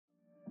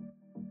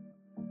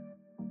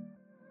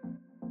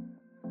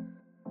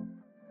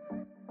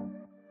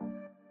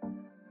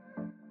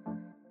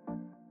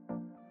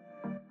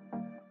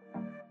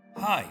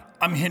Hi,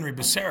 I'm Henry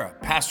Becerra,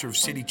 pastor of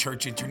City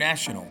Church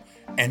International,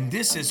 and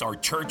this is our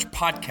church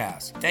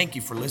podcast. Thank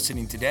you for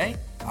listening today.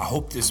 I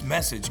hope this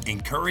message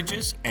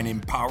encourages and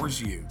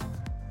empowers you.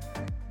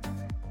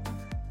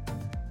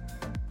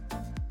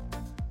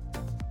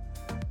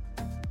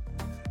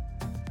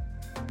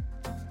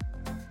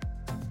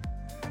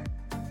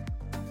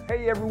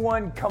 Hey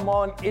everyone, come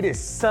on, it is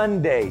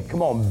Sunday.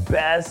 Come on,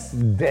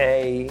 best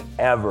day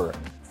ever.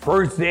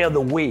 First day of the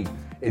week.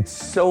 It's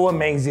so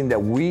amazing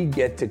that we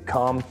get to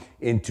come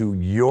into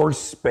your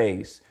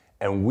space,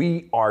 and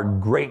we are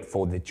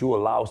grateful that you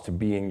allow us to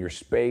be in your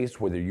space,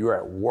 whether you're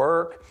at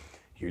work,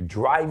 you're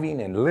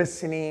driving and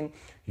listening,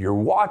 you're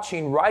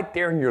watching right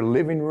there in your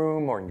living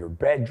room or in your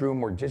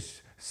bedroom, or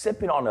just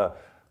sipping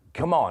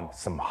on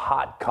some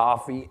hot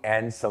coffee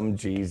and some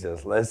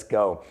Jesus. Let's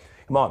go.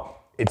 Come on.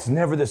 It's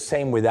never the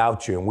same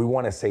without you, and we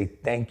want to say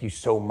thank you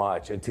so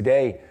much. And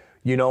today,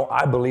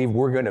 I believe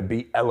we're going to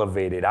be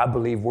elevated. I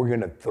believe we're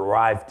going to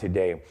thrive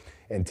today.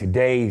 In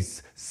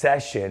today's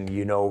session,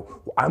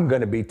 I'm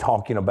going to be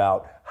talking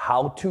about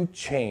how to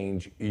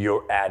change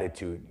your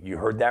attitude. You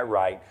heard that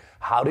right.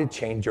 How to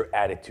change your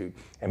attitude.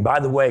 And by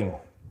the way,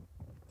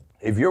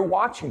 if you're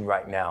watching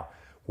right now,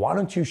 why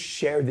don't you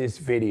share this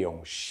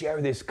video, share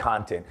this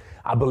content?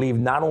 I believe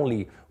not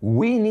only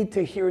we need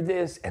to hear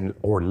this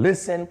or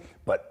listen,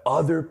 but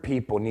other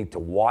people need to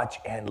watch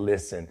and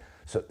listen.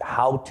 So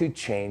how to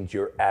change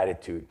your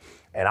attitude.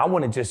 And I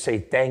want to just say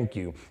thank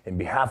you in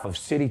behalf of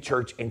City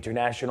Church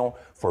International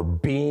for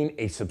being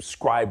a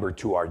subscriber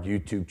to our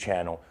YouTube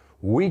channel.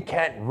 We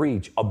can't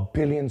reach 1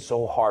 billion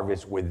soul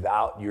harvest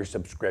without your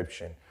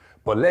subscription.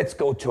 But let's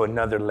go to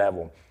another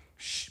level.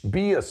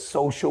 Be a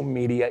social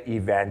media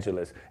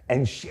evangelist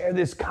and share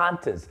this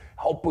content.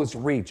 Help us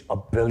reach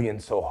 1 billion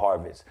soul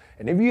harvest.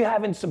 And if you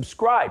haven't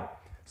subscribed,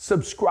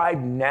 subscribe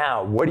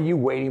now. What are you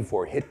waiting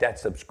for? Hit that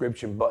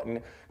subscription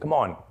button. Come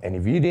on. And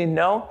if you didn't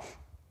know,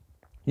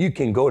 you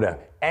can go to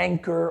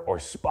Anchor or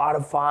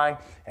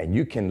Spotify and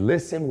you can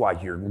listen while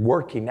you're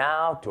working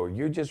out or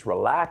you're just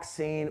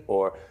relaxing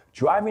or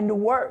driving to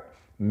work.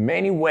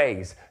 Many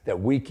ways that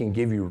we can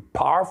give you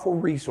powerful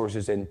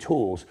resources and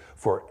tools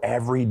for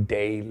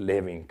everyday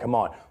living. Come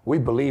on. We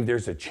believe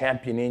there's a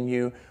champion in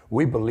you.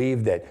 We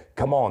believe that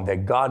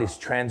God is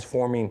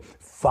transforming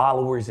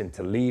followers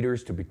into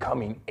leaders to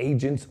becoming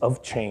agents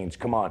of change.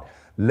 Come on.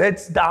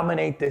 Let's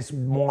dominate this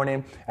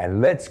morning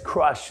and let's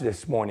crush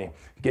this morning.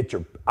 Get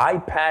your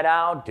iPad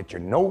out, get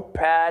your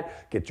notepad,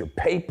 get your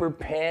paper,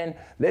 pen.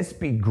 Let's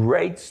be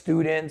great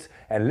students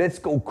and let's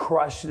go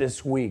crush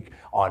this week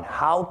on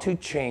how to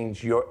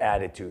change your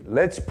attitude.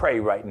 Let's pray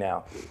right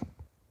now.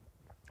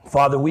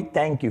 Father, we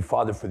thank you,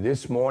 Father, for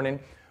this morning.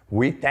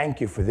 We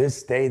thank you for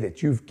this day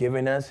that you've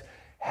given us.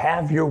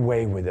 Have your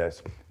way with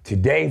us.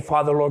 Today,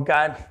 Father, Lord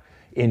God,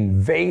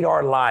 invade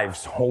our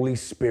lives, Holy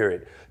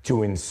Spirit,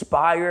 to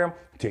inspire,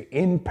 to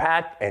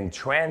impact, and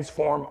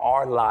transform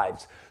our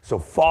lives. So,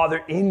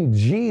 Father, in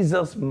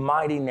Jesus'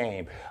 mighty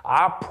name,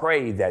 I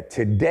pray that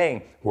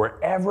today,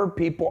 wherever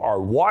people are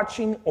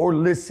watching or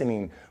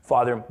listening,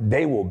 Father,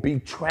 they will be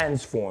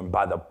transformed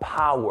by the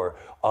power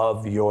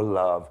of your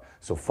love.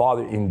 So,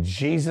 Father, in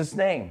Jesus'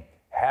 name,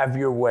 have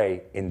your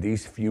way in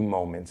these few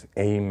moments.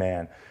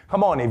 Amen.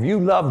 Come on, if you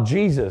love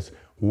Jesus,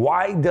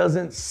 why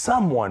doesn't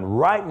someone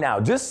right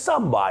now, just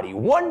somebody,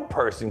 one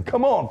person,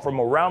 come on,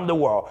 from around the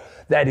world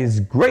that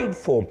is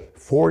grateful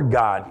for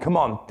God? Come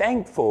on,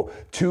 thankful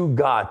to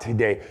God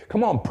today.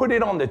 Come on, put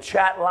it on the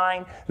chat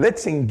line.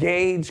 Let's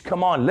engage.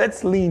 Come on,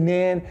 let's lean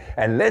in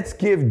and let's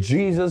give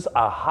Jesus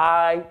a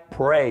high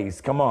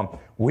praise. Come on,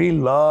 we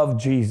love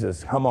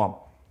Jesus. Come on.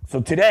 So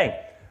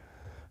today,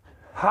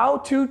 how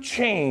to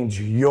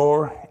change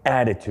your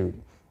attitude.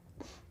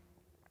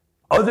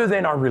 Other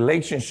than our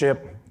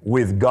relationship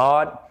with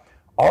God,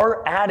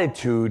 our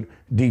attitude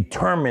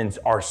determines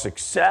our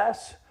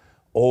success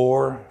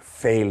or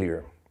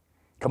failure.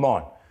 Come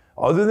on.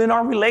 Other than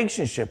our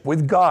relationship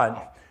with God,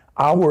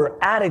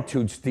 our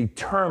attitudes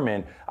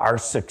determine our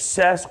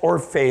success or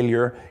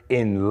failure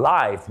in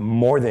life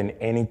more than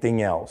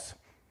anything else.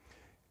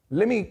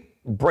 Let me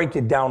break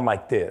it down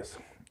like this.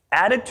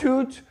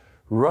 Attitudes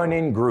run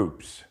in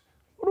groups.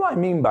 What do I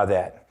mean by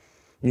that?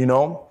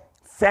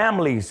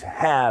 Families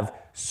have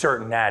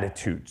certain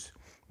attitudes.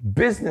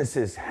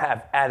 Businesses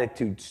have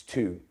attitudes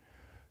too.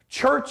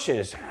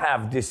 Churches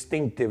have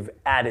distinctive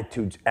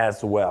attitudes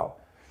as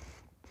well.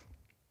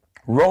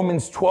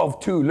 Romans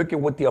 12:2, look at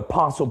what the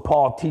Apostle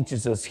Paul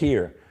teaches us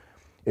here.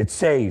 It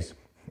says,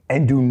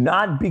 and do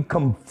not be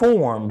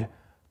conformed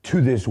to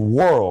this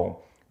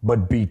world,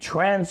 but be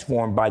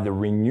transformed by the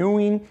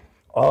renewing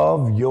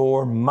of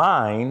your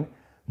mind,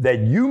 that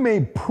you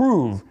may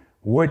prove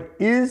what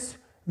is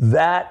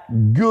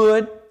that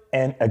good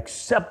and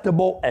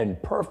acceptable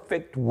and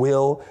perfect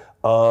will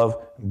of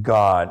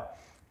God.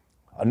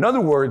 In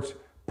other words,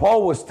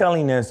 Paul was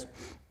telling us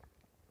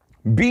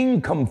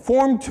being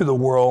conformed to the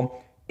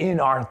world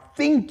in our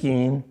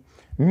thinking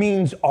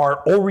means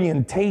our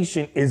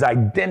orientation is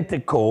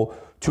identical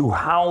to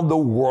how the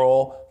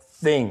world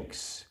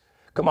thinks.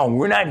 Come on,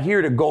 we're not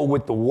here to go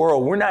with the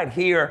world. We're not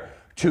here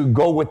to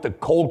go with the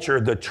culture,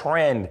 the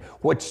trend,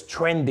 what's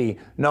trendy.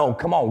 No,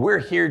 come on. We're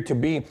here to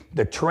be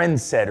the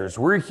trendsetters.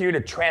 We're here to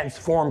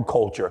transform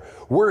culture.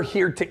 We're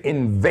here to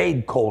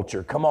invade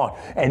culture. Come on.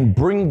 And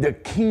bring the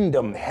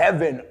kingdom,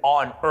 heaven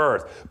on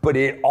earth. But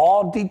it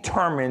all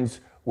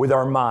determines with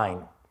our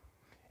mind.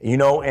 You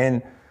know,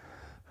 and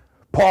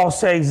Paul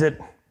says that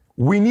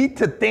we need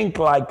to think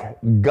like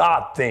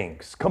God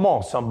thinks. Come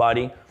on,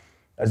 somebody.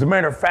 As a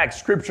matter of fact,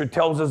 Scripture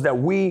tells us that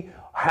we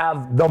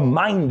have the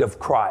mind of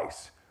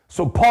Christ.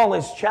 So Paul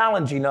is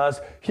challenging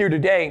us here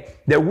today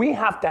that we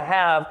have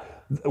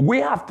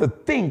to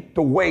think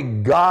the way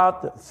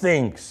God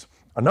thinks.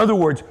 In other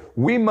words,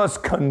 we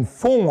must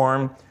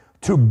conform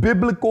to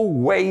biblical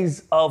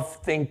ways of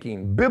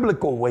thinking.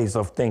 Biblical ways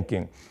of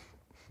thinking.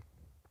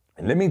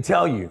 And let me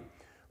tell you,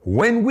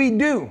 when we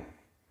do,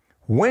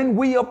 when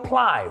we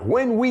apply,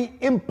 when we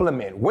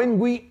implement, when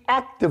we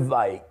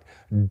activate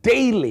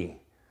daily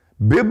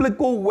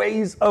biblical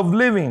ways of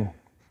living,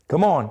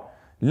 come on,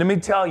 let me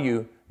tell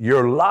you,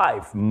 your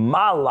life,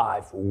 my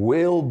life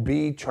will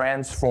be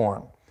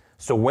transformed.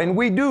 So when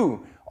we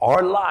do,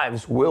 our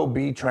lives will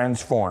be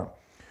transformed.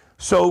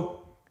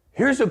 So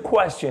here's a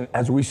question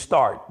as we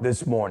start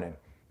this morning,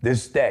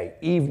 this day,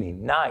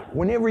 evening, night,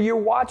 whenever you're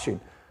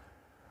watching.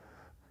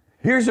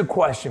 Here's a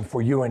question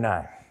for you and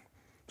I.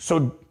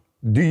 So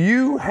do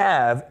you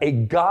have a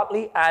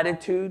godly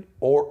attitude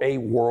or a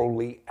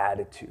worldly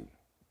attitude?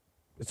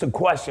 It's a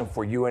question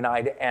for you and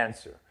I to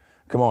answer.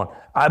 Come on.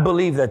 I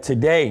believe that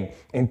today,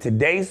 in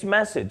today's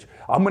message,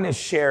 I'm going to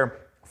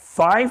share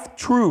 5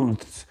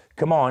 truths.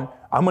 Come on.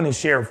 I'm going to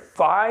share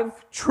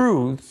 5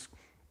 truths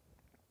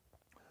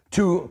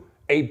to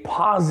a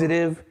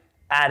positive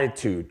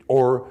attitude,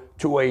 or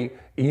to a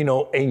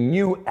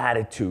new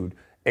attitude,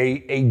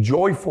 a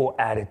joyful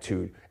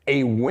attitude,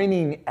 a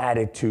winning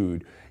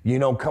attitude,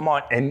 come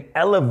on, an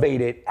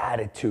elevated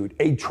attitude,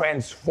 a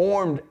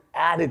transformed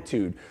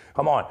attitude.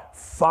 Come on,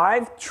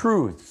 5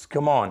 truths,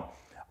 come on,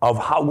 of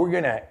how we're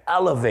going to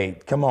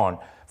elevate. Come on,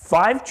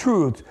 5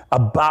 truths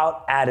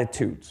about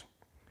attitudes.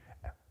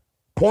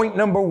 Point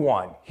number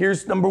 1.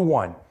 Here's number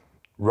 1.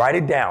 Write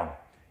it down.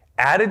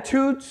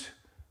 Attitudes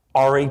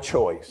are a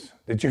choice.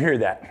 Did you hear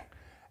that?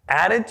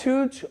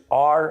 Attitudes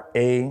are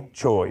a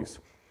choice.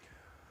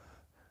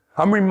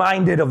 I'm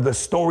reminded of the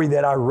story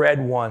that I read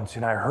once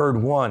and I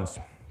heard once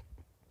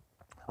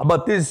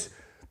about this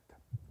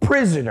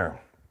prisoner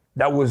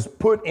that was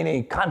put in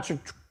a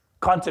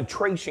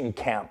concentration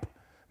camp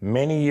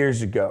many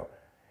years ago.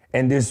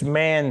 And this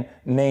man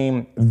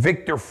named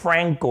Viktor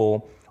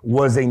Frankl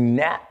was a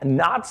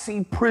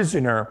Nazi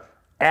prisoner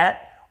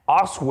at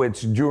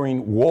Auschwitz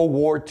during World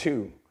War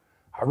II.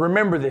 I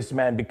remember this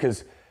man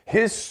because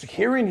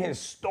hearing his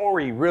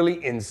story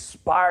really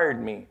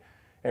inspired me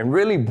and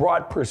really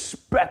brought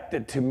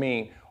perspective to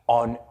me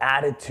on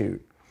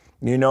attitude,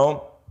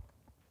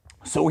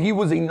 So he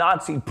was a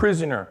Nazi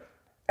prisoner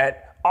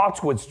at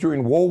Auschwitz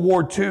during World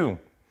War II.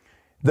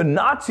 The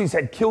Nazis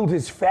had killed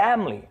his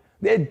family.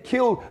 They had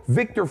killed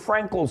Viktor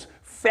Frankl's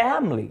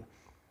family.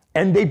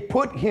 And they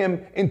put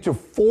him into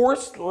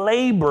forced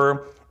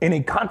labor in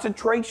a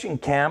concentration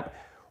camp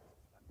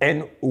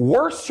and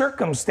worse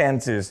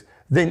circumstances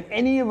than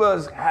any of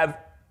us have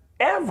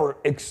ever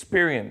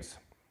experienced.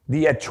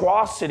 The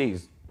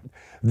atrocities,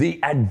 the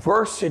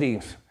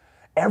adversities,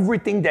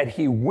 everything that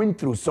he went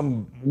through,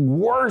 some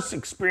worse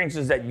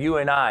experiences that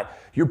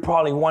you're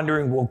probably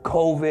wondering, well,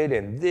 COVID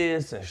and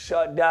this and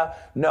shutdown.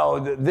 No,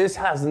 this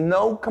has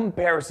no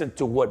comparison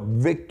to what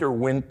Viktor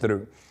went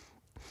through.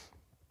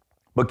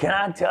 But can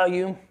I tell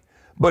you,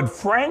 but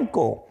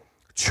Frankl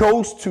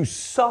chose to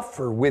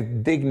suffer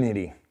with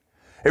dignity.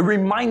 It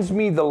reminds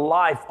me the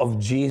life of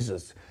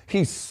Jesus.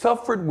 He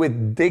suffered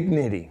with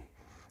dignity.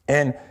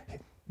 And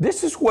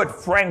this is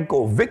what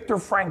Viktor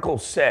Frankl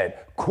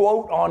said,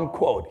 quote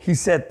unquote. He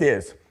said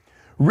this: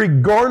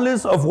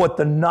 regardless of what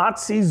the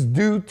Nazis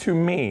do to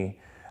me,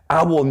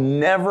 I will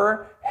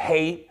never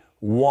hate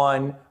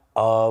one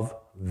of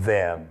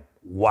them.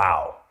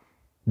 Wow.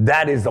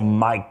 That is a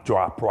mic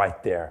drop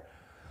right there.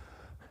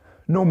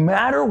 No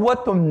matter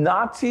what the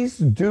Nazis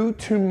do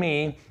to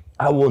me,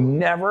 I will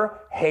never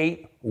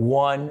hate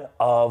one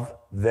of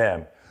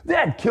them. They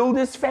had killed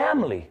his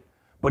family,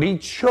 but he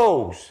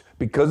chose,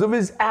 because of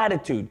his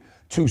attitude,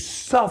 to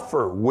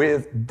suffer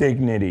with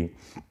dignity.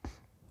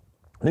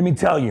 Let me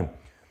tell you,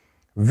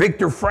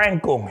 Viktor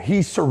Frankl,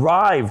 he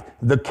survived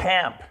the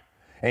camp,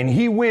 and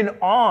he went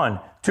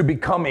on to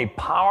become a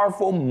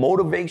powerful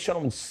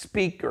motivational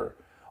speaker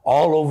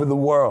all over the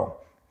world.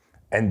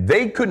 And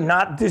they could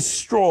not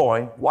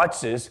destroy,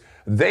 watch this,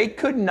 they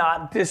could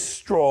not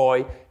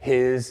destroy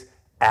his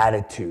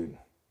attitude.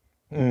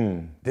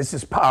 This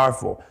is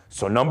powerful.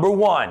 So number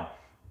 1,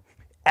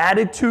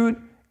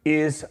 attitude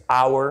is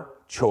our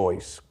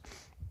choice.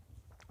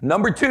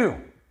 Number 2,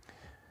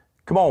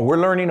 come on, we're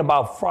learning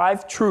about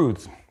 5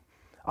 truths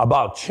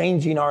about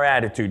changing our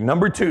attitude.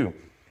 Number 2,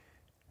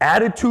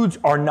 attitudes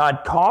are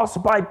not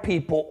caused by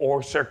people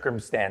or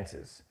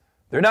circumstances.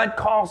 They're not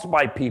caused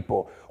by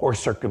people or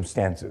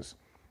circumstances.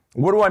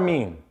 What do I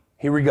mean?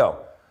 Here we go.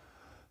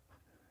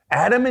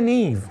 Adam and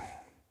Eve,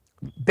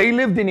 they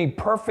lived in a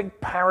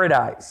perfect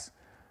paradise,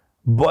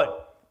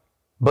 but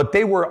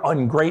they were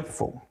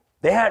ungrateful.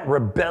 They had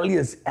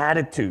rebellious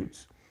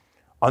attitudes.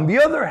 On the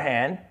other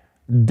hand,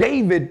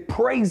 David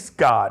praised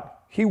God.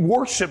 He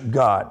worshiped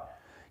God.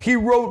 He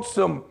wrote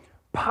some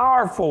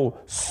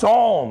powerful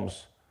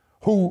psalms.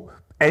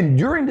 And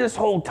during this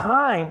whole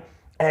time,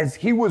 as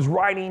he was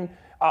writing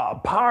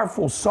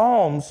powerful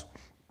psalms,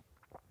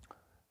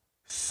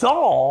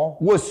 Saul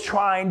was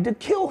trying to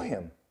kill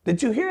him.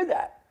 Did you hear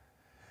that?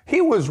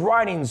 He was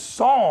writing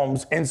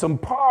psalms and some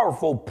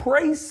powerful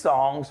praise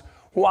songs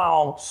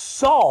while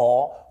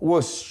Saul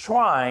was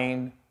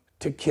trying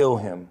to kill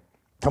him.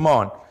 Come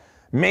on.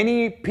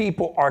 Many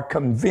people are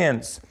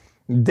convinced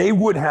they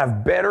would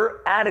have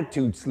better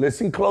attitudes.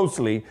 Listen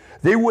closely.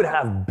 They would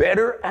have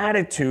better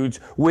attitudes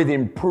with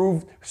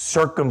improved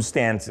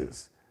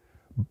circumstances.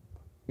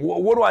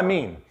 What do I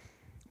mean?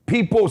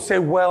 People say,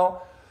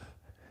 well,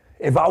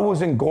 if I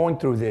wasn't going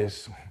through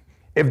this,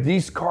 if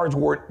these cards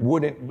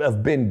wouldn't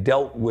have been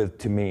dealt with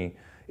to me,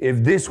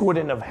 if this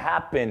wouldn't have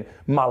happened,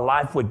 my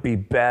life would be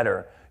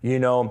better, you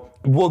know.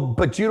 Well,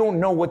 but you don't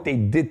know what they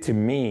did to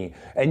me,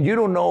 and you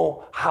don't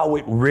know how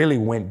it really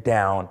went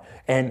down.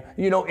 And,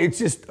 you know, it's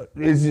just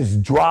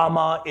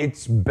drama,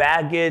 it's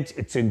baggage,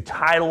 it's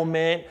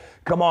entitlement.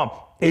 Come on.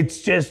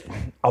 It's just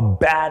a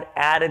bad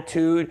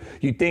attitude.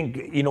 You think,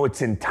 you know,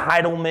 it's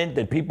entitlement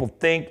that people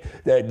think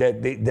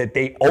that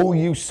they owe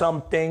you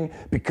something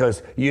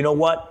because, you know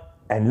what?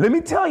 And let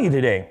me tell you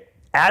today,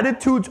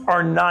 attitudes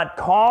are not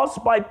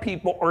caused by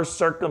people or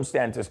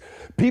circumstances.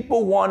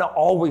 People want to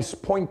always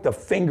point the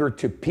finger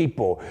to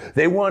people.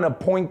 They want to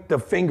point the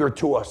finger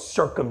to a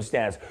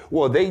circumstance.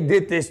 Well, they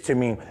did this to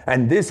me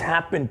and this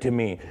happened to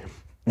me.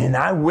 And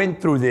I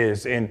went through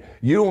this and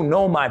you don't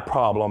know my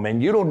problem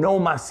and you don't know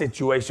my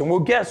situation. Well,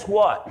 guess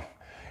what?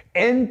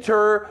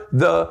 Enter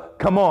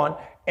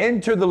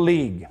the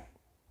league.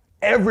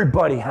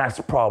 Everybody has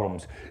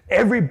problems.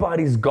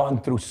 Everybody's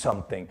gone through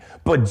something.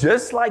 But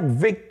just like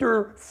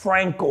Viktor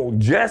Frankl,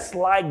 just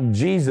like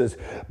Jesus,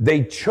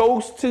 they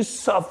chose to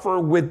suffer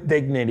with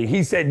dignity.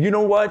 He said, you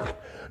know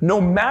what?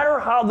 No matter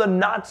how the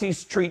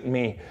Nazis treat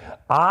me,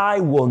 I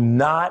will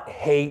not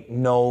hate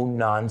no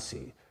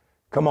Nazi.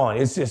 Come on,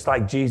 it's just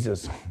like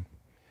Jesus.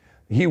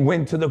 He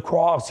went to the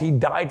cross. He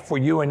died for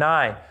you and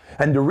I.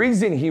 And the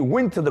reason he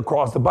went to the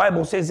cross, the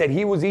Bible says that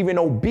he was even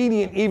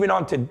obedient even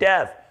unto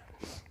death.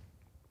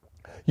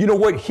 You know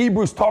what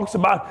Hebrews talks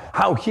about?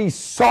 How he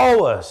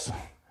saw us.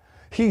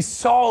 He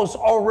saw us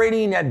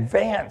already in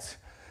advance.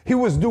 He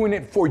was doing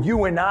it for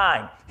you and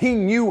I. He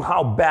knew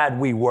how bad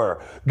we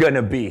were going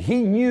to be.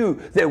 He knew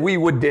that we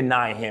would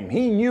deny him.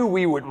 He knew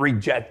we would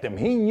reject him.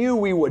 He knew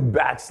we would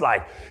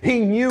backslide. He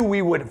knew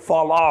we would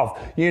fall off,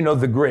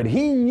 the grid.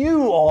 He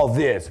knew all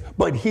this,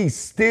 but he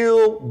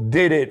still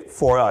did it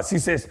for us. He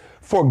says,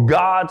 for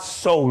God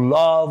so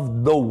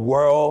loved the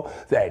world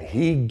that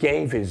he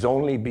gave his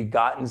only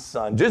begotten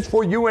son, just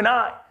for you and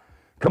I.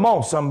 Come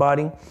on,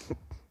 somebody.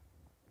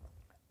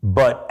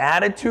 But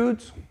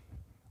attitudes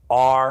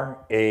are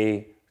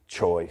a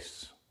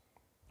choice.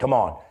 Come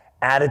on,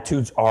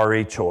 attitudes are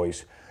a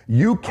choice.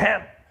 You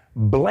can't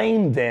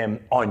blame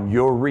them on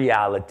your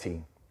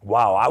reality.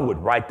 Wow, I would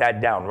write that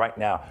down right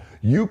now.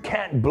 You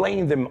can't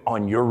blame them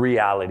on your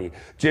reality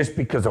just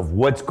because of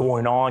what's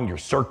going on, your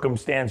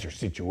circumstance, your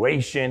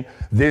situation.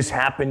 This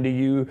happened to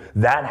you,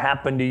 that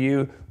happened to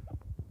you.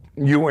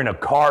 You were in a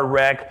car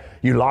wreck,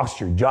 you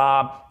lost your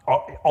job,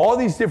 all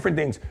these different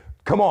things.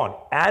 Come on,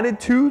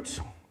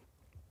 attitudes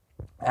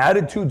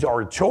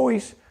are a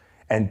choice,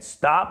 and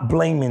stop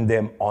blaming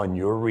them on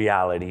your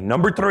reality.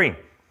 Number 3,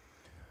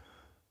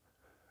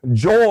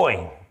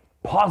 joy,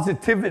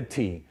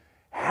 positivity,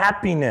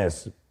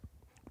 happiness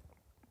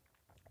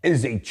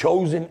is a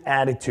chosen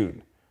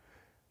attitude,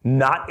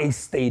 not a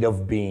state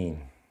of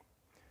being.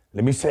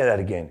 Let me say that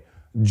again.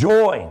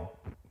 Joy,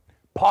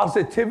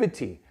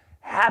 positivity,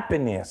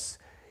 happiness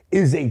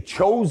is a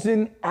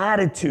chosen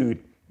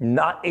attitude,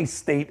 not a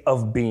state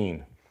of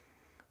being.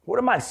 What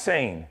am I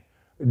saying?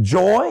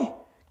 Joy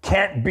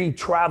can't be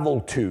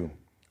traveled to,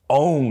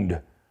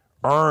 owned,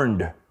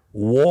 earned,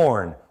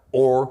 worn,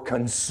 or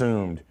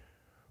consumed.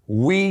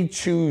 We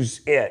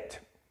choose it.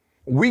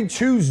 We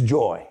choose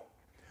joy.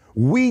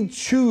 We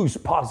choose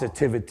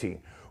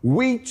positivity.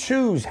 We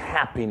choose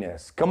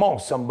happiness. Come on,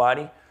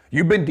 somebody.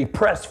 You've been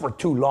depressed for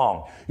too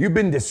long. You've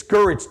been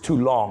discouraged too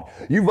long.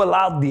 You've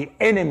allowed the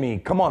enemy,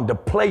 to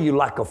play you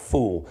like a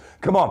fool.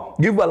 Come on,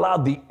 you've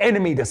allowed the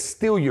enemy to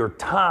steal your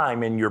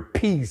time and your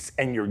peace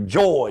and your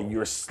joy,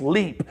 your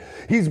sleep.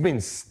 He's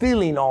been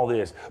stealing all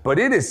this. But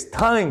it is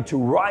time to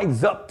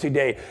rise up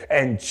today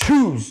and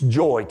choose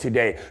joy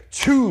today.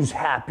 Choose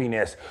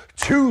happiness.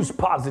 Choose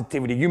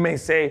positivity. You may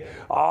say,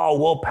 oh,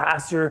 well,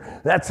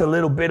 Pastor, that's a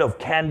little bit of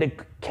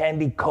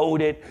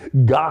candy-coated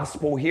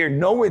gospel here.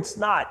 No, it's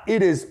not.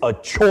 It is a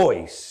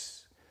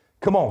choice.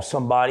 Come on,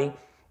 somebody.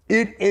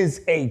 It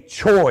is a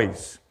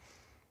choice.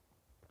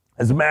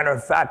 As a matter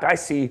of fact, I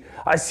see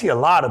a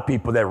lot of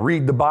people that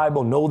read the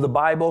Bible, know the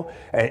Bible,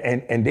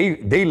 and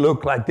they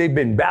look like they've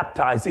been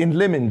baptized in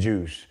lemon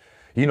juice.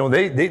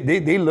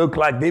 They look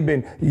like they've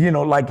been,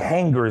 like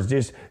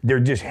hangers. They're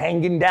just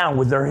hanging down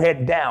with their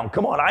head down.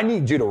 Come on, I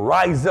need you to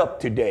rise up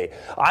today.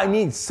 I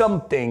need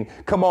something,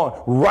 come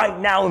on, right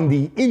now in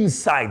the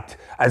insight,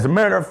 as a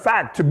matter of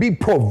fact, to be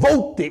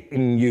provoked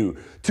in you,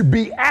 to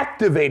be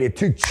activated,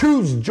 to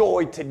choose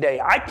joy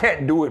today. I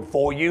can't do it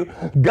for you.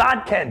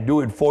 God can't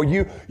do it for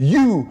you.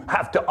 You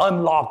have to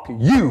unlock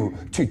you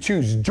to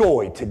choose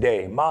joy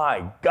today.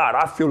 My God,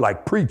 I feel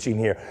like preaching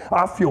here.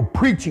 I feel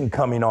preaching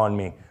coming on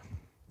me.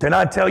 Can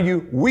I tell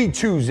you, we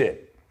choose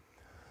it.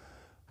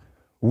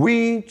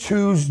 We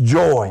choose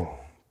joy.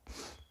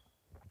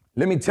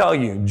 Let me tell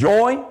you,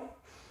 joy,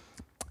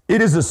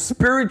 it is a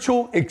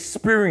spiritual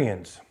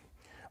experience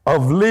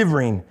of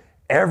living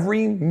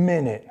every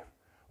minute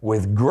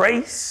with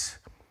grace,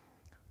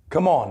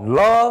 come on,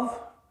 love,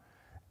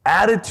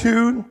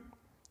 attitude.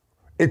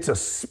 It's a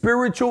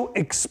spiritual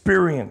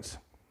experience.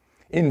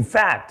 In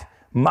fact,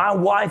 my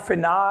wife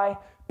and I,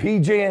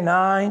 PJ and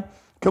I,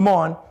 come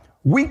on,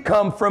 we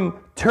come from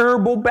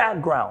terrible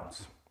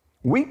backgrounds.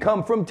 We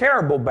come from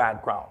terrible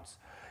backgrounds.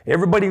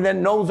 Everybody that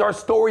knows our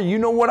story, you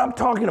know what I'm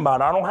talking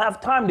about. I don't have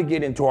time to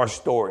get into our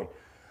story,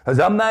 because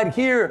I'm not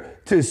here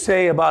to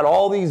say about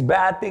all these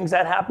bad things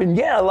that happen.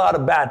 Yeah, a lot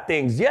of bad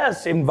things.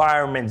 Yes,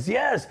 environments.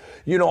 Yes,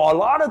 a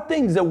lot of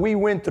things that we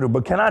went through.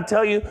 But can I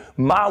tell you,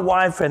 my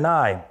wife and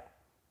I,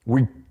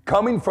 we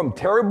coming from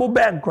terrible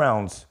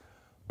backgrounds,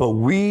 but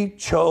we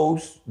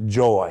chose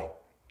joy.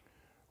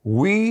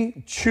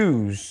 We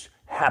choose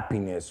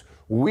happiness.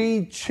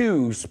 We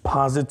choose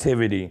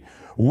positivity.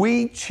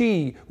 We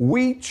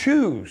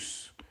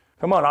choose.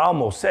 Come on, I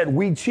almost said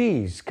we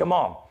cheese. Come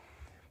on.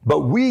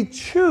 But we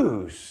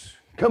choose,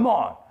 come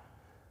on,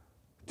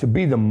 to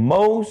be the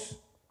most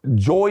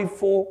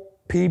joyful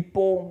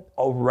people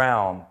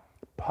around,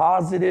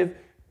 positive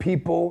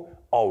people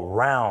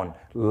around,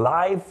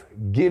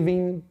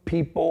 life-giving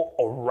people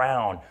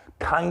around,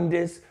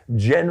 kindness,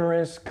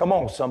 generous. Come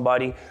on,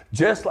 somebody.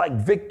 Just like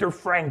Viktor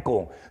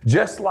Frankl,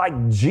 just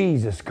like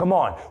Jesus. Come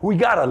on. We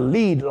got to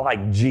lead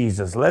like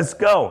Jesus. Let's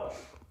go.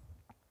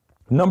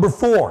 Number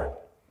 4,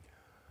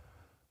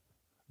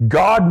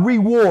 God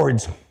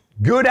rewards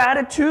good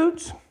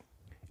attitudes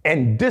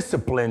and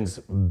disciplines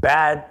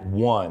bad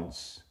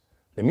ones.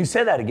 Let me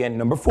say that again.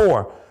 Number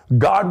 4,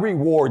 God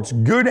rewards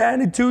good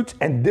attitudes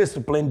and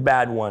disciplines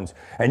bad ones.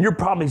 And you're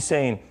probably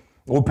saying,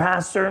 well,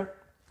 Pastor,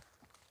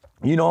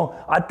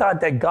 I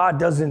thought that God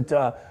doesn't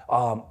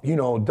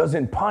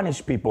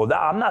punish people.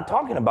 I'm not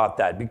talking about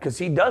that, because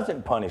he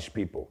doesn't punish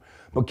people.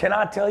 But can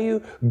I tell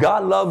you,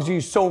 God loves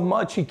you so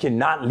much, he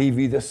cannot leave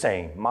you the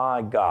same.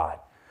 My God.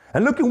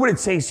 And look at what it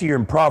says here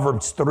in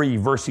Proverbs 3,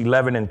 verse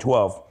 11 and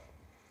 12.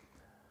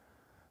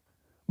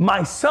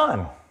 My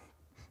son,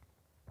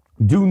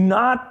 do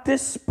not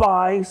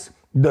despise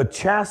the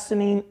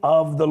chastening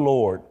of the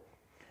Lord,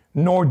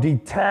 nor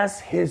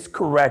detest his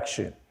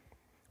correction.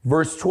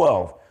 Verse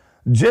 12.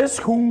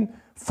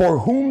 For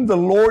whom the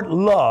Lord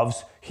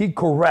loves, he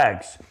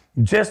corrects,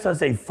 just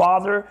as a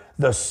father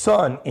the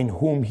son in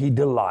whom he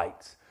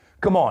delights.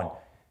 Come on.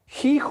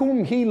 He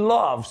whom he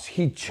loves,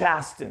 he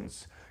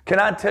chastens. Can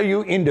I tell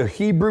you, in the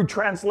Hebrew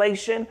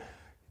translation,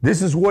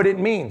 this is what it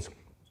means.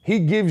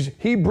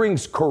 He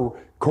brings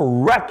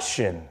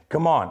correction.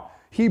 Come on.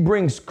 He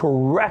brings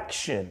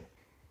correction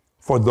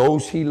for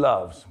those he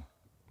loves.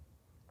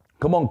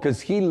 Come on,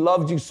 because he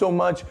loves you so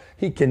much,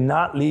 he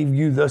cannot leave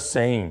you the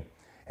same.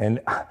 And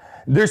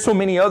there's so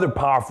many other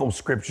powerful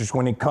scriptures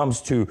when it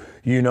comes to,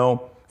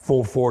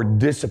 for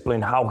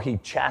discipline, how he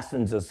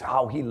chastens us,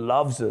 how he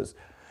loves us.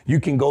 You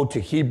can go to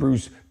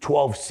Hebrews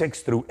 12,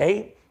 6 through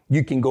 8.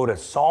 You can go to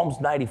Psalms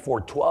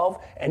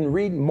 94:12 and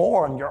read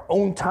more on your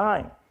own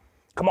time.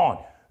 Come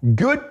on.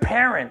 Good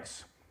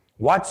parents,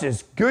 watch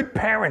this. Good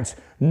parents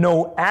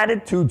know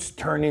attitudes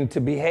turn into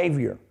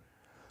behavior.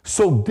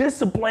 So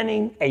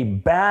disciplining a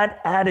bad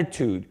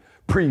attitude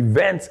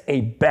prevents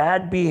a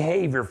bad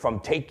behavior from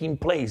taking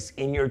place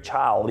in your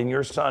child, in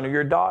your son or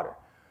your daughter.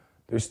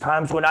 There's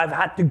times when I've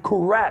had to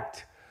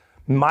correct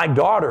my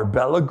daughter,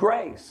 Bella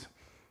Grace.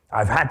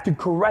 I've had to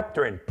correct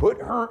her and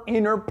put her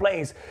in her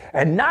place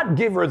and not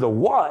give her the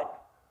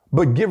what,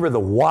 but give her the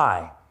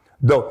why.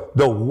 The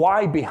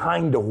why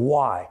behind the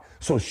why,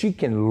 so she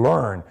can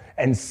learn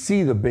and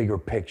see the bigger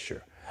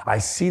picture. I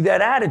see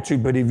that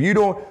attitude, but if you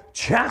don't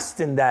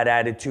chasten that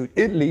attitude,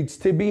 it leads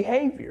to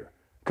behavior.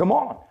 Come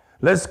on,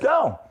 let's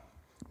go.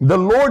 The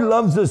Lord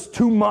loves us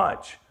too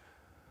much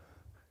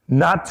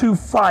not to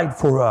fight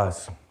for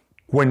us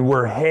when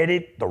we're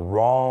headed the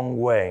wrong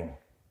way.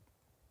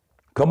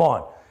 Come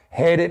on.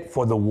 Headed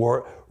for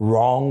the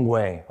wrong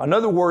way. In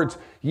other words,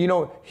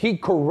 he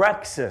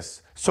corrects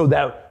us so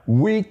that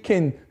we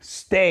can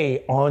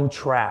stay on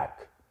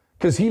track.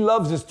 Because he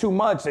loves us too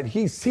much that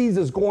he sees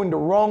us going the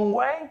wrong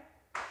way,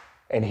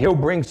 and he'll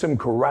bring some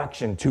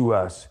correction to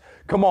us.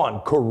 Come on,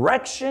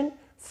 correction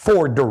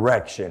for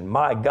direction.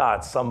 My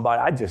God,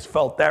 somebody, I just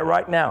felt that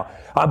right now.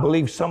 I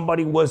believe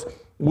somebody was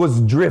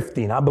was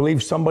drifting. I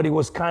believe somebody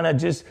was kind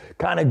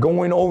of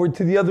going over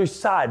to the other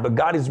side, but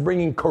God is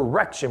bringing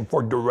correction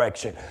for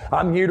direction.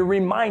 I'm here to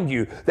remind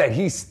you that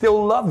he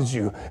still loves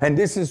you. And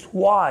this is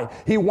why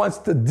he wants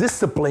to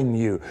discipline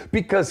you,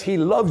 because he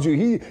loves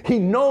you. He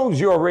knows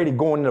you're already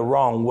going the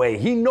wrong way.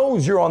 He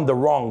knows you're on the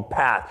wrong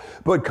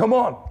path. But come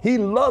on, he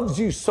loves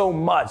you so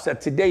much that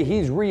today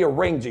he's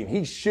rearranging,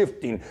 he's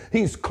shifting,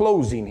 he's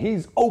closing,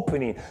 he's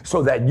opening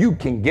so that you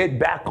can get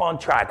back on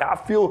track. I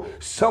feel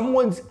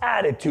someone's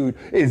attitude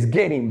is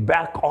getting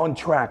back on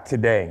track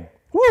today.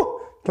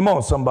 Woo! Come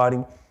on,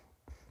 somebody.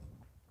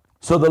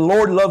 So the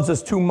Lord loves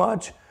us too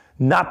much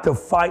not to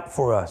fight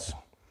for us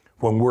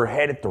when we're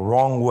headed the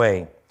wrong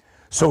way.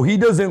 So he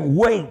doesn't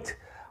wait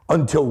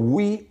until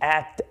we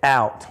act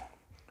out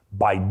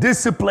by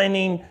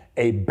disciplining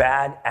a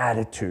bad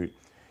attitude.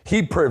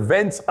 He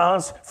prevents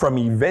us from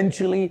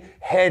eventually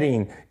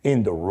heading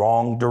in the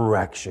wrong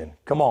direction.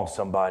 Come on,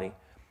 somebody.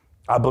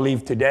 I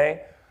believe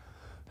today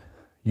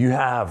you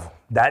have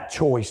that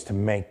choice to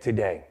make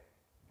today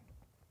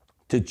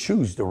to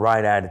choose the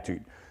right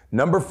attitude.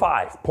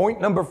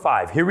 Point number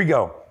 5, here we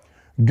go.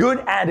 Good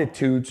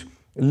attitudes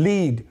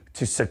lead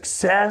to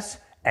success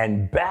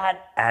and bad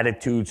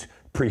attitudes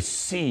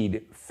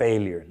precede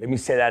failure. Let me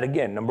say that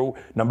again.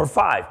 Number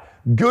 5,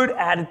 good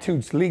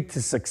attitudes lead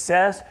to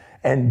success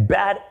and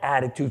bad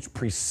attitudes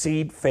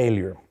precede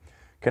failure.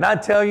 Can I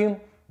tell you,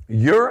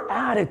 your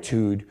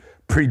attitude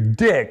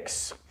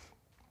predicts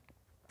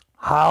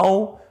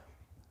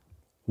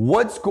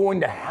what's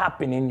going to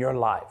happen in your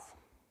life.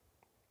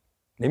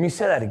 Let me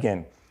say that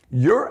again.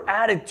 Your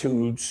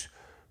attitudes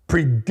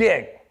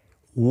predict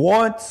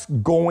what's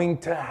going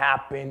to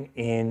happen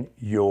in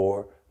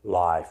your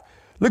life.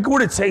 Look at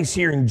what it says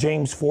here in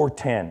James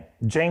 4:10.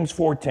 James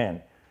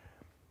 4:10.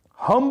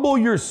 Humble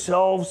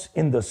yourselves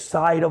in the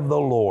sight of the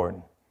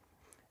Lord,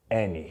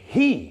 and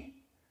he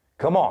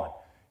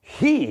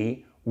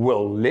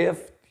will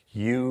lift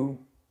you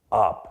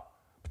up.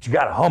 But you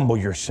got to humble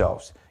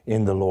yourselves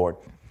in the Lord.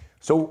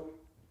 So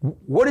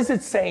what is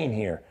it saying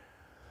here?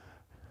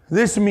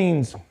 This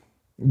means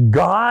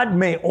God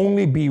may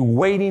only be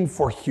waiting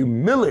for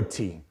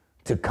humility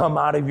to come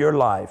out of your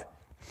life.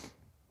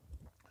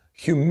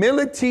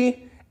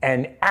 Humility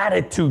and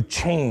attitude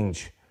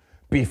change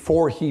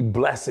before he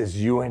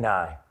blesses you and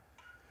I.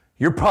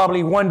 You're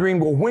probably wondering,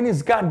 well, when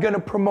is God going to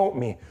promote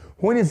me?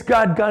 When is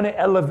God going to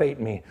elevate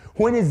me?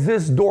 When is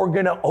this door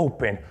going to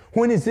open?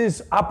 When is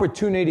this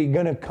opportunity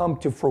going to come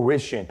to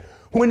fruition?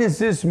 When is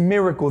this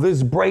miracle,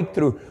 this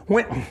breakthrough?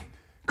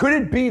 Could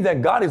it be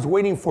that God is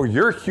waiting for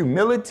your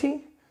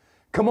humility?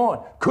 Come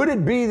on. Could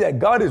it be that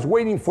God is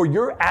waiting for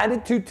your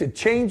attitude to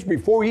change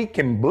before he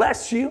can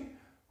bless you?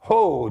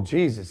 Oh,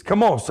 Jesus.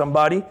 Come on,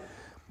 somebody.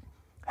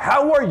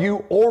 How are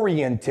you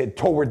oriented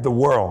toward the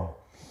world?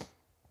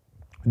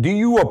 Do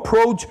you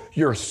approach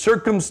your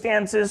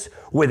circumstances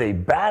with a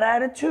bad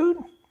attitude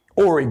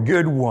or a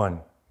good one?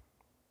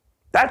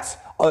 That's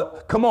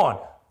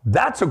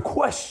a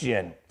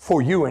question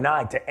for you and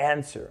I to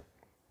answer.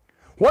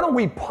 Why don't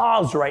we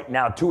pause right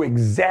now to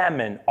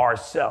examine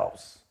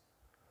ourselves?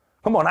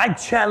 Come on, I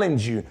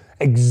challenge you,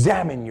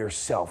 examine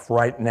yourself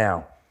right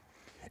now.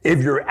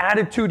 If your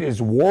attitude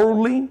is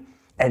worldly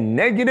and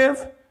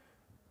negative,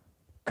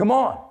 come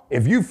on.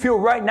 If you feel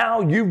right now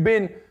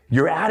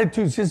your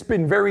attitude's just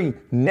been very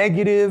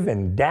negative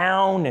and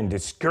down and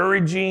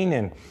discouraging,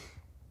 and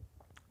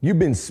you've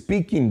been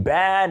speaking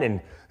bad,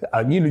 and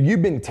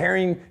you've been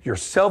tearing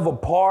yourself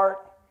apart.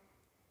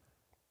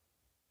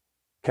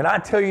 Can I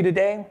tell you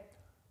today,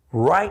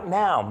 right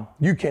now,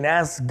 you can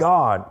ask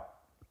God,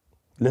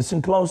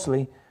 listen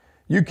closely,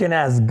 you can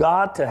ask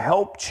God to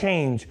help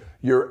change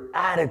your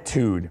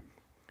attitude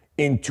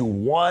into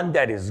one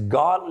that is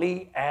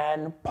godly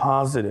and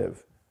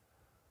positive.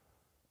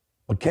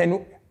 But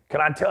can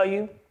I tell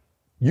you,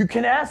 you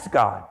can ask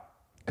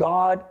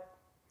God,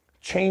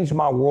 change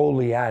my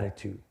worldly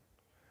attitude.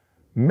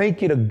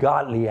 Make it a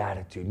godly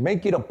attitude.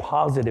 Make it a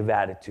positive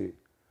attitude.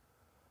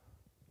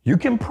 You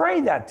can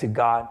pray that to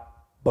God,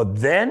 but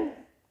then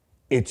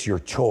it's your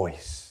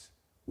choice.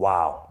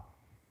 Wow.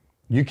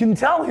 You can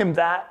tell him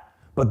that,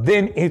 but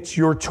then it's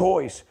your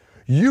choice.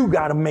 You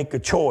got to make a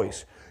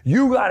choice.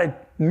 You got to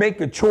make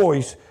a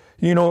choice,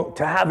 to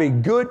have a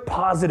good,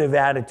 positive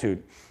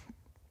attitude.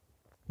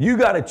 You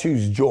got to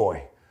choose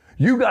joy.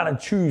 You got to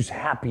choose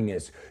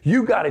happiness.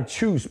 You got to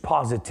choose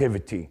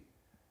positivity.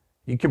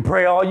 You can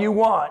pray all you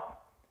want,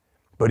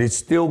 but it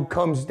still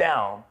comes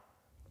down.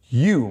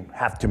 You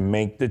have to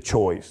make the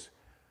choice.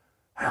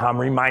 I'm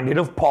reminded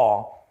of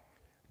Paul.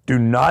 Do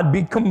not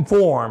be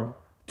conformed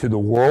to the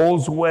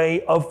world's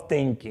way of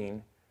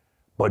thinking,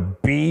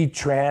 but be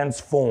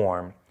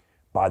transformed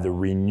by the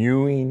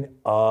renewing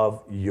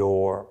of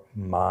your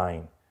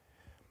mind.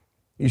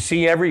 You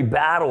see, every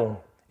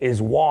battle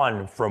is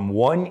won from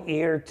one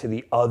ear to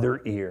the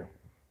other ear,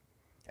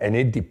 and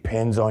it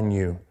depends on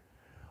you.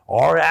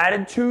 Our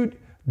attitude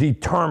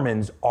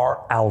determines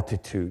our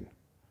altitude.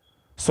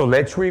 So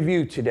let's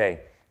review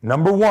today.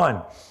 Number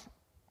 1,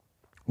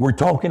 we're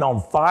talking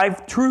on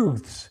 5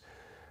 truths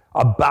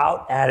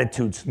about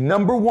attitudes.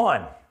 Number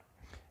one,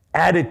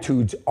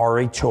 attitudes are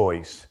a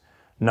choice.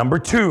 Number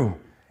two,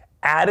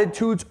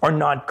 attitudes are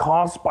not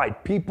caused by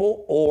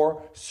people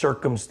or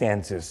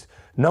circumstances.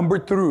 Number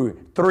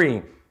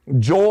three,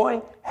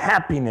 joy,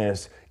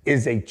 happiness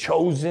is a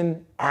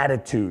chosen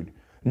attitude,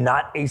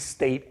 not a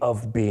state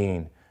of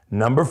being.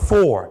 Number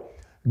four,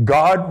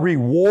 God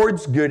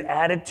rewards good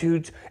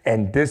attitudes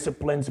and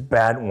disciplines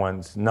bad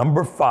ones.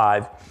 Number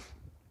five,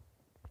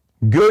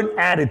 good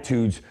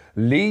attitudes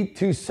lead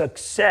to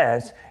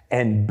success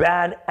and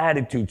bad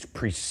attitudes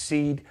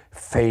precede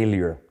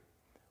failure.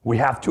 We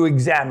have to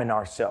examine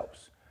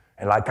ourselves.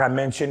 And like I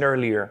mentioned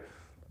earlier,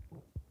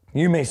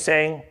 you may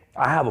say,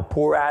 I have a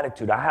poor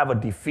attitude. I have a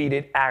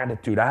defeated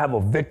attitude. I have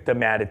a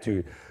victim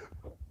attitude.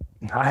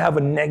 I have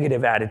a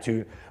negative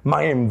attitude.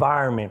 My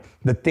environment,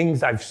 the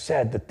things I've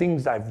said, the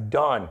things I've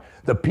done,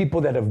 the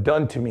people that have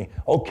done to me.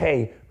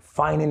 Okay,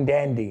 fine and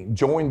dandy.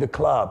 Join the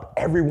club.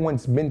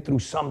 Everyone's been through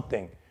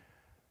something.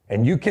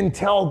 And you can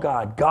tell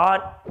God,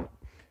 God,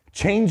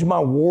 change my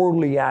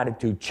worldly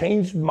attitude,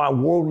 change my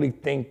worldly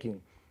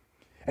thinking,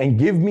 and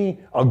give me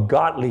a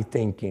godly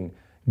thinking.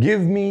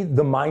 Give me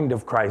the mind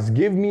of Christ.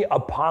 Give me a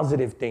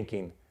positive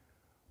thinking.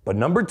 But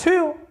number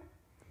two,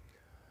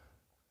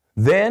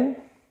 then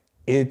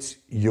it's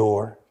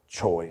your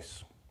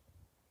choice.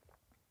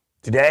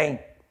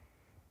 Today,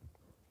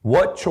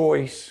 what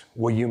choice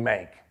will you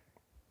make?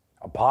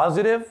 A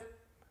positive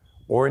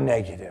or a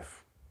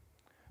negative?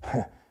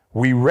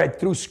 We read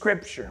through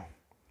Scripture.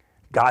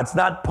 God's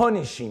not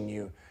punishing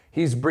you.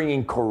 He's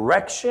bringing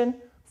correction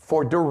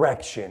for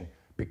direction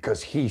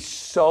because He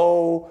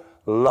so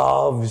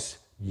loves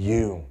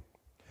you.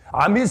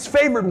 I'm His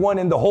favorite one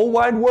in the whole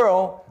wide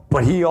world,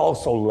 but He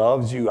also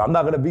loves you. I'm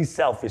not going to be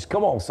selfish.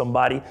 Come on,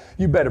 somebody.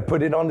 You better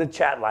put it on the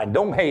chat line.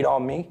 Don't hate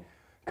on me.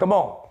 Come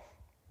on.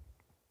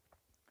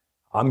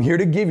 I'm here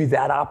to give you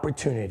that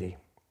opportunity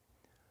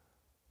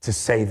to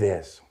say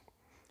this.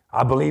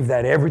 I believe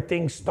that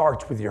everything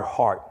starts with your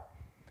heart.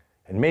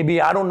 And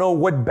maybe, I don't know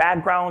what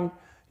background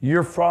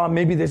you're from.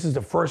 Maybe this is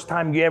the first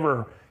time you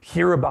ever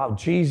hear about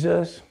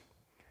Jesus.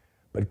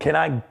 But can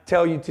I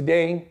tell you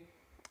today,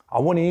 I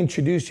want to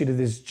introduce you to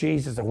this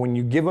Jesus. And when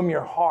you give Him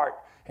your heart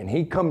and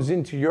He comes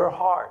into your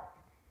heart,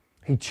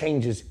 He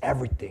changes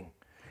everything.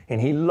 And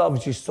He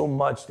loves you so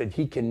much that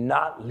He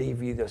cannot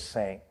leave you the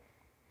same.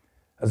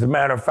 As a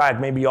matter of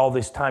fact, maybe all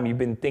this time you've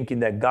been thinking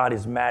that God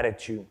is mad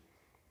at you.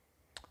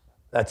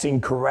 That's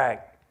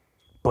incorrect.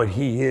 But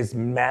He is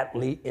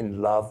madly in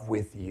love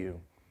with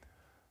you.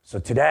 So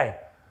today,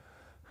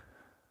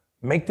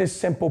 make this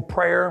simple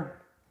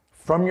prayer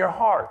from your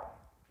heart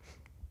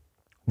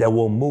that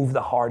will move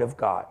the heart of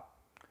God.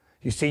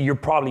 You see, you're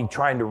probably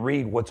trying to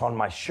read what's on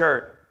my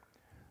shirt.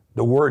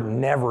 The word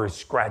never is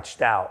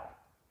scratched out.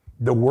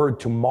 The word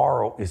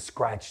tomorrow is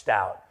scratched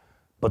out.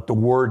 But the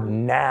word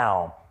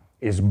now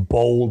is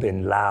bold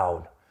and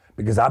loud,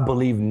 because I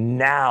believe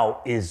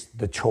now is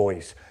the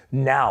choice.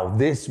 Now,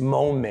 this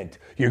moment,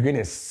 you're going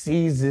to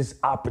seize this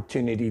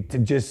opportunity to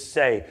just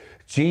say,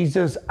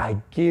 Jesus, I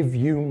give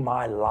you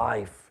my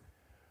life.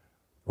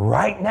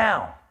 Right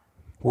now,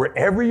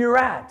 wherever you're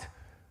at,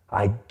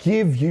 I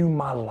give you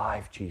my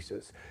life,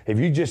 Jesus. If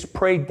you just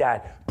prayed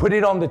that, put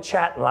it on the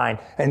chat line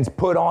and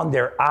put on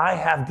there, I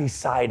have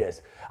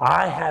decided.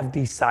 I have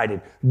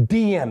decided.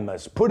 DM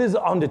us, put us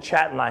on the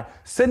chat line,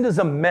 send us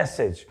a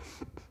message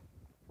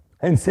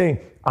and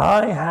say,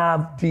 I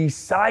have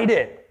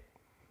decided.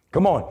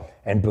 Come on.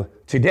 And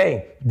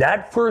today,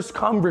 that first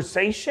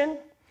conversation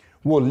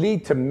will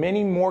lead to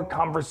many more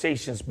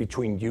conversations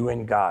between you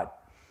and God.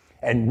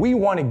 And we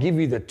want to give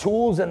you the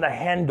tools and the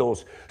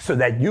handles so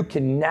that you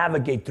can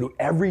navigate through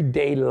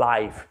everyday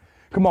life.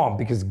 Come on,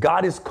 because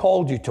God has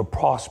called you to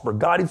prosper.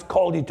 God has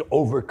called you to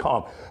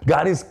overcome.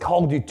 God has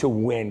called you to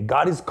win.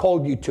 God has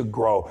called you to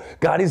grow.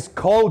 God has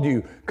called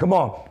you, come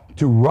on,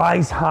 to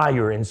rise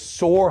higher and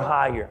soar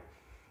higher.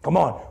 Come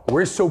on,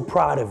 we're so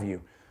proud of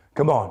you.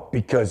 Come on,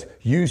 because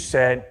you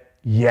said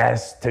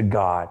yes to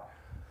God.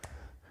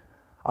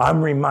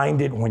 I'm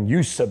reminded when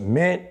you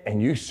submit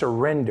and you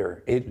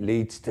surrender, it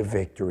leads to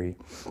victory.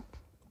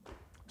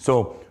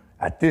 So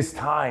at this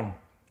time,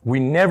 we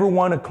never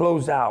want to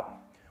close out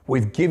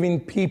with giving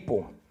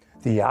people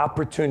the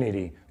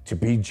opportunity to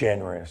be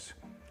generous.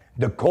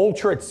 The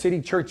culture at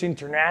City Church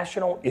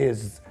International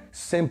is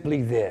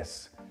simply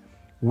this.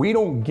 We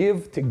don't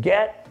give to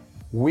get,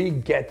 we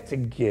get to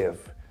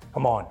give.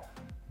 Come on.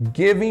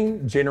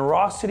 Giving,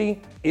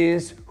 generosity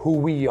is who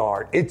we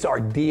are. It's our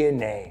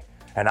DNA.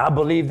 And I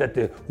believe that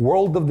the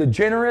world of the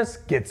generous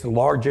gets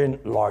larger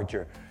and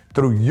larger.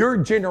 Through your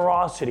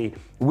generosity,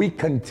 we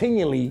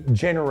continually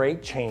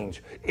generate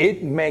change.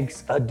 It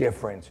makes a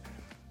difference.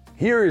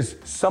 Here is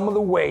some of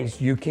the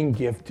ways you can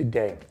give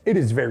today. It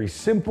is very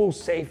simple,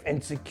 safe,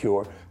 and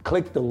secure.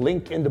 Click the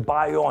link in the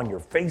bio on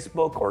your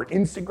Facebook or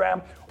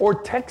Instagram, or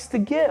text to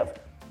give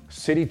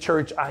City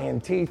Church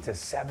INT to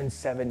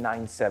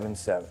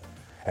 77977.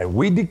 And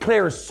we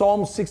declare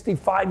Psalm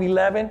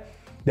 65:11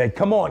 that,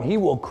 come on, He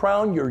will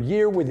crown your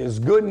year with His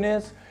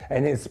goodness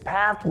and his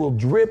path will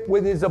drip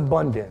with his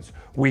abundance.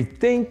 We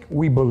think,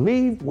 we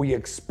believe, we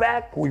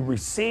expect, we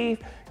receive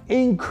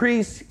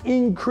increase,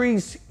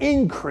 increase,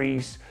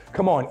 increase.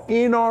 Come on,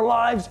 in our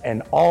lives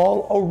and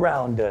all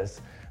around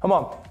us. Come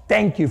on,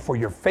 thank you for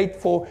your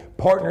faithful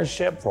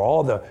partnership, for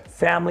all the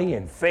family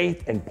and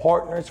faith and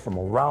partners from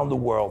around the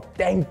world.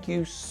 Thank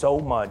you so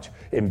much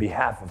in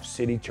behalf of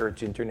City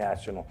Church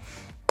International.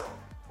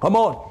 Come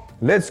on,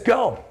 let's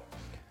go.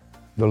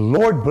 The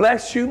Lord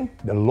bless you.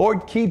 The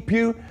Lord keep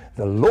you.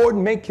 The Lord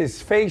make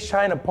his face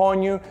shine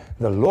upon you.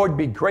 The Lord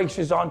be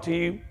gracious unto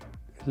you.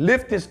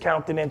 Lift his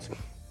countenance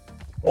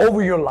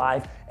over your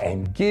life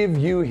and give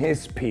you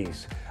his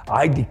peace.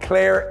 I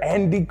declare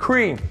and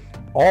decree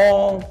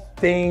all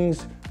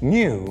things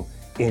new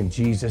in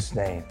Jesus'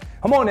 name.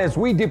 Come on, as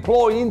we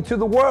deploy into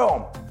the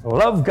world,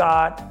 love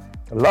God,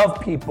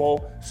 love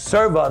people,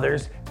 serve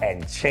others,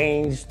 and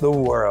change the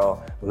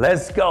world.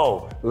 Let's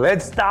go.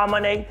 Let's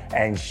dominate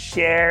and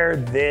share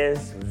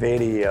this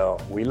video.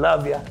 We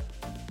love you.